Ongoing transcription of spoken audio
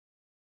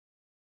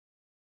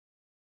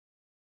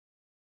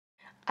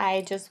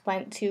I just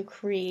went to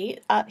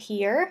create up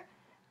here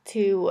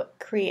to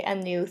create a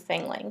new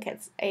ThingLink.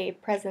 It's a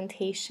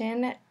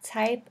presentation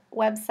type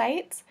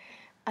website.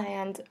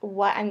 And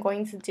what I'm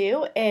going to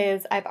do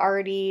is I've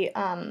already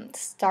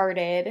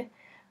started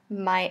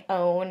my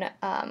own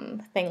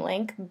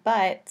ThingLink,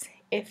 but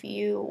if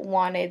you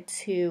wanted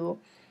to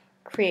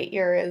create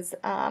yours,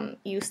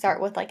 you start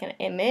with like an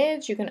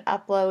image. You can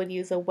upload,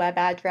 use a web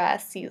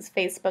address, use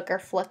Facebook or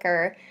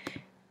Flickr,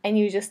 and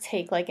you just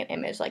take like an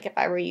image. Like if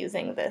I were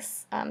using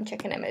this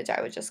chicken image,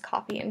 I would just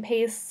copy and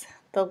paste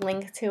the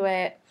link to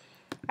it.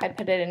 I'd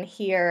put it in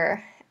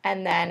here,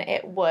 and then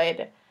it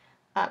would,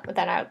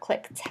 then I would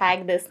click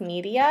tag this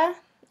media,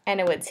 and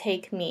it would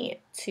take me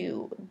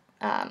to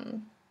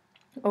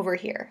over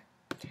here.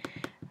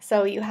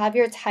 So you have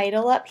your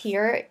title up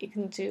here. You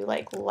can do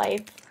like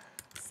life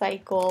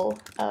cycle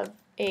of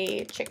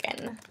a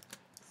chicken.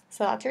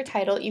 So that's your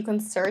title. You can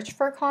search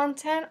for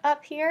content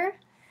up here.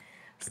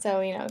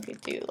 So, you know, if you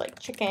do like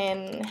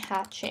chicken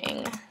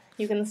hatching,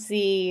 you can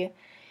see,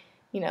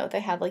 you know, they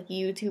have like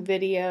YouTube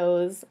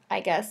videos. I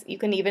guess you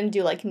can even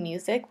do like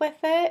music with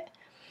it,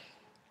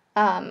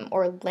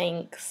 or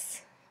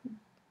links,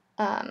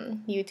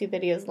 YouTube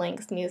videos,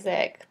 links,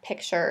 music,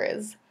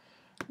 pictures.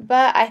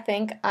 But I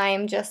think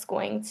I'm just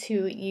going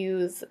to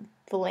use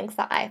the links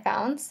that I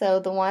found. So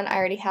the one I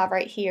already have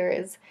right here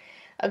is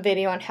a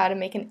video on how to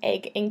make an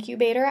egg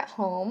incubator at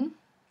home.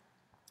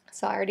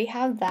 So I already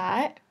have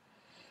that.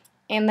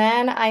 And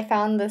then I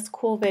found this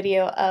cool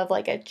video of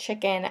like a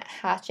chicken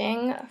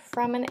hatching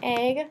from an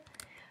egg.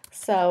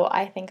 So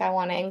I think I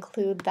want to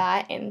include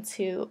that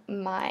into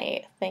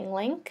my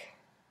ThingLink.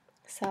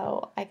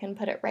 So I can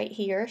put it right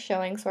here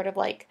showing sort of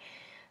like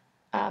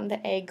the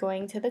egg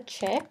going to the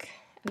chick.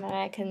 And then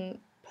I can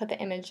put the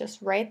image just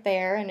right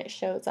there and it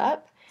shows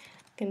up.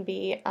 It can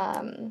be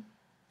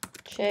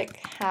chick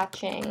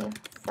hatching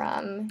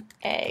from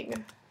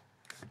egg.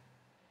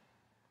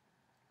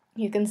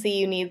 You can see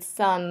you need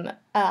some,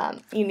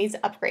 you need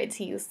to upgrade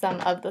to use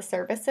some of the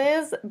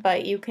services,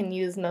 but you can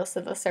use most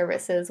of the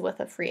services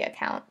with a free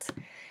account.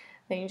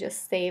 Then you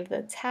just save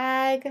the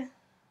tag, and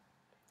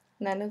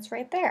then it's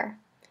right there.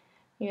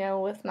 You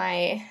know, with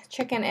my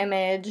chicken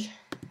image,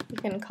 you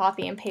can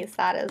copy and paste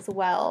that as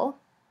well.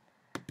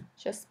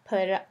 Just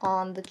put it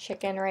on the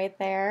chicken right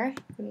there,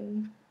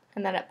 and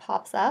then it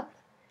pops up.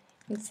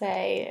 You can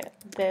say,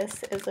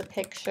 this is a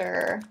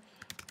picture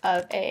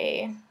of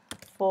a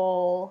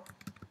full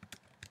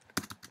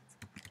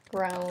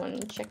grown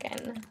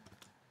chicken.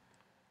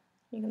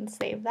 You can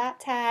save that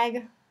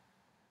tag.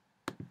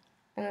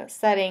 And the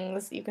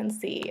settings, you can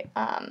see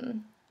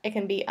it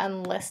can be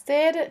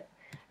unlisted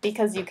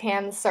because you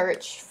can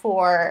search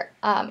for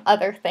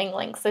other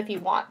ThingLinks if you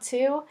want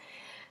to.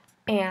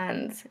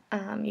 And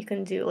you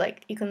can do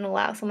like, you can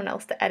allow someone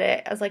else to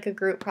edit as like a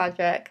group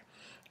project.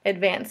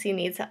 Advanced you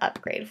need to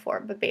upgrade for,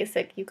 but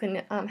basic you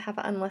can have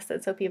it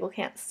unlisted so people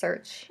can't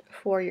search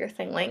for your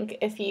ThingLink.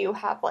 If you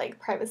have like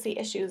privacy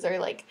issues or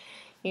like,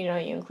 you know,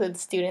 you include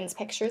students'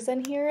 pictures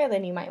in here,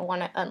 then you might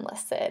want it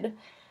unlisted.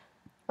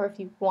 Or if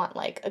you want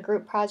like a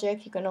group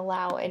project, you can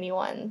allow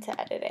anyone to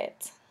edit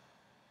it.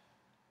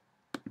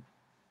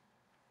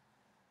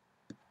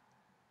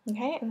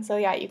 Okay, and so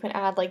yeah, you can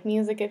add like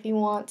music if you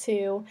want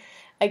to.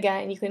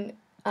 Again, you can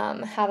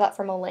have that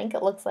from a link.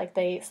 It looks like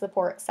they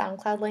support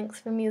SoundCloud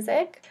links for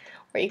music,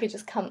 or you could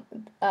just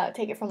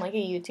take it from like a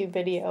YouTube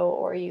video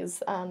or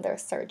use their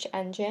search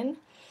engine.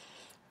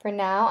 For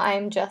now,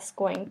 I'm just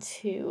going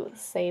to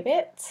save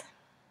it.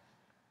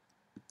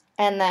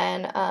 And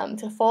then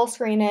to full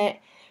screen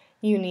it,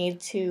 you need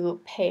to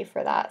pay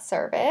for that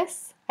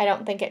service. I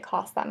don't think it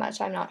costs that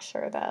much. I'm not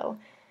sure though.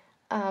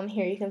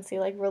 Here you can see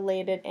like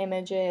related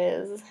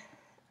images.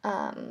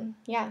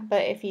 Yeah,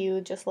 but if you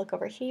just look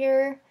over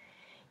here,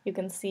 you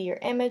can see your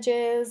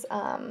images.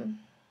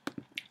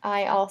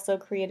 I also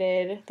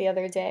created the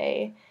other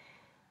day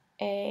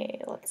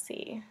a, let's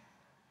see,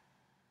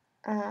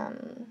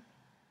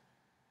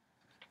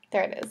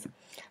 there it is,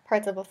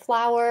 parts of a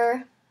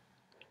flower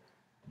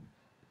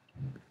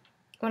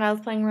when I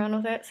was playing around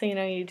with it. So, you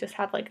know, you just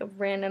have like a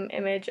random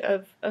image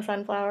of a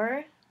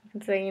sunflower. You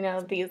can say, you know,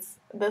 this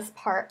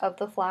part of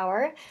the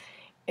flower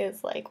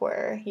is like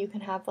where you can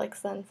have like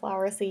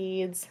sunflower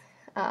seeds.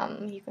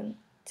 You can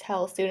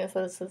tell students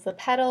that this is a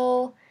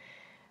petal,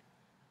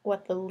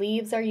 what the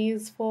leaves are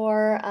used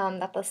for,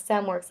 that the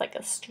stem works like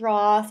a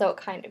straw, so it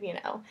kind of, you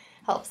know,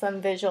 helps them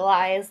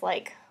visualize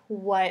like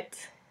what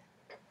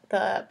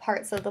the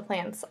parts of the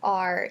plants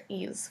are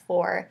used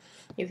for.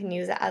 You can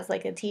use it as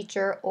like a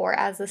teacher or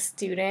as a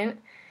student.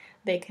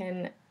 They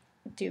can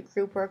do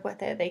group work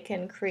with it. They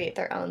can create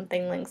their own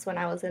ThingLinks. When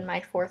I was in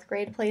my 4th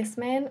grade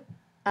placement,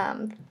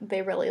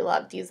 they really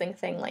loved using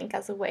ThingLink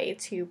as a way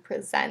to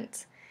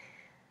present.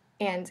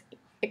 And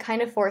it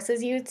kind of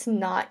forces you to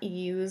not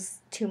use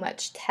too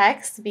much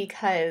text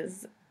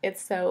because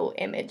it's so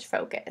image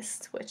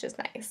focused, which is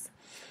nice.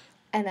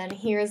 And then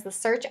here's the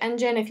search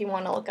engine if you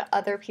want to look at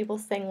other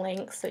people's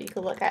ThingLinks. So you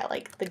could look at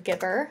like the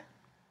Giver.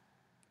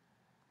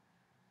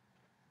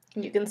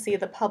 You can see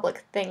the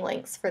public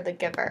ThingLinks for the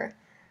Giver.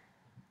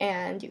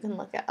 and you can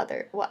look at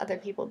what other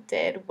people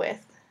did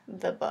with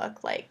the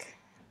book. Like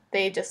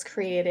they just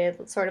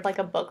created sort of like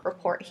a book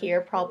report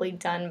here, probably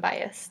done by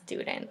a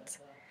student.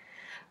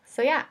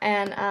 So yeah,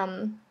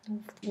 and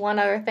one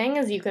other thing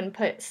is you can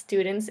put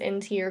students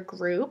into your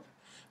group.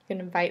 You can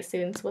invite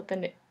students with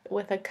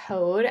a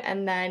code,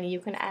 and then you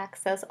can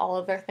access all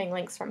of their thing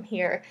links from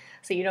here.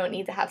 So you don't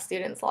need to have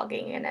students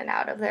logging in and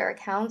out of their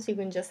accounts. You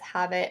can just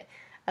have it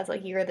as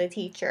like you're the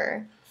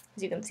teacher.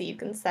 As you can see, you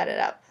can set it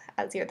up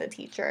as you're the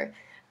teacher,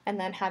 and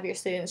then have your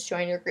students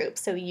join your group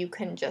so you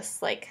can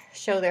just like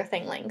show their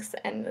thing links,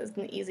 and it's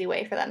an easy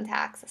way for them to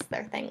access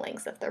their thing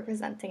links if they're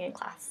presenting in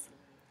class.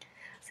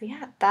 So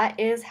yeah, that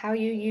is how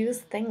you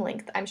use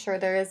ThingLink. I'm sure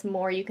there is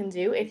more you can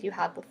do if you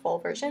have the full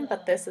version,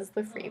 but this is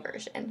the free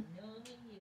version.